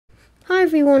Hi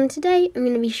everyone, today I'm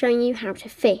going to be showing you how to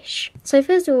fish. So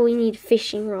first of all you need a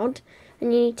fishing rod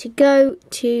and you need to go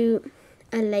to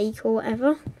a lake or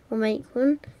whatever, or make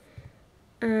one,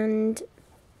 and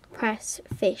press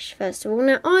fish first of all.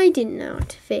 Now I didn't know how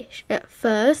to fish at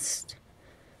first,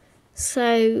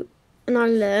 and I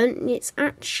learned it's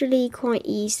actually quite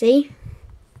easy.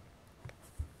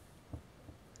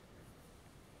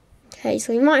 Okay,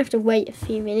 so you might have to wait a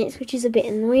few minutes, which is a bit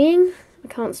annoying. I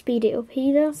can't speed it up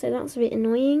either, so that's a bit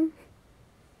annoying.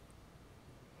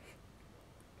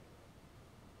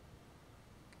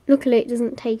 Luckily it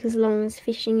doesn't take as long as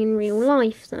fishing in real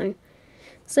life though.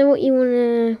 So what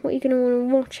you're gonna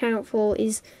wanna watch out for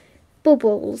is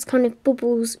bubbles, kind of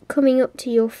bubbles coming up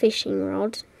to your fishing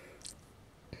rod.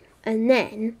 And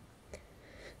then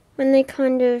when they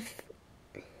kind of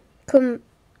come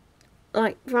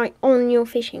like right on your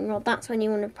fishing rod, that's when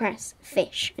you want to press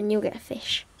fish and you'll get a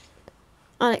fish.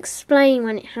 I'll explain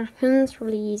when it happens,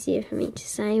 probably easier for me to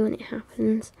say when it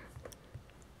happens.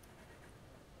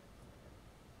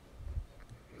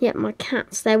 Yep, my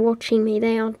cats, they're watching me,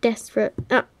 they are desperate.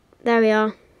 Oh, there we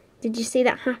are. Did you see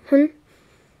that happen?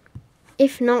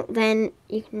 If not, then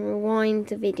you can rewind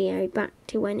the video back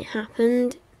to when it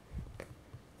happened.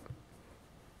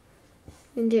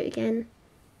 And do it again.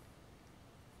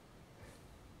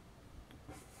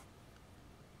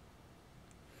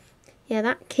 Yeah,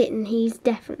 that kitten, he's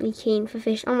definitely keen for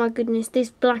fish. Oh my goodness, this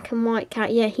black and white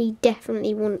cat, yeah, he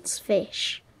definitely wants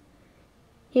fish.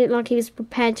 He looked like he was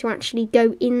prepared to actually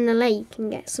go in the lake and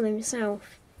get some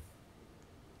himself.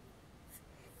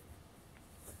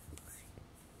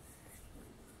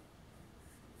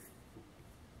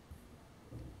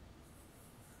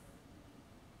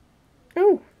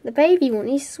 Oh, the baby one,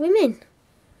 he's swimming.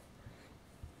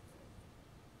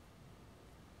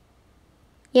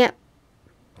 Yep.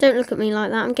 Don't look at me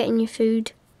like that, I'm getting your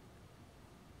food.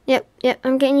 Yep,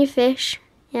 I'm getting your fish.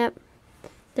 Yep.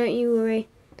 Don't you worry.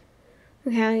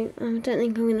 Okay, I don't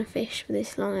think I'm going to fish for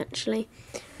this long actually.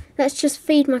 Let's just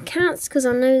feed my cats because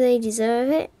I know they deserve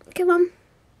it. Come on.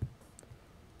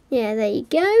 Yeah, there you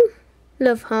go.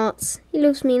 Love hearts. He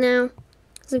loves me now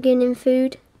because I've given him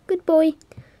food. Good boy.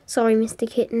 Sorry, Mr.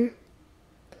 Kitten.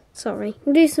 Sorry.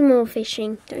 We'll do some more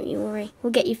fishing. Don't you worry.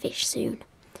 We'll get you fish soon.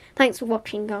 Thanks for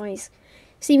watching, guys.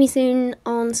 See me soon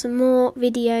on some more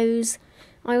videos.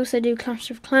 I also do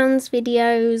Clash of Clans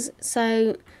videos,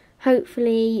 so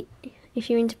hopefully if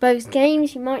you're into both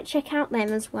games you might check out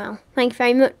them as well. Thank you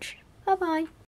very much. Bye bye.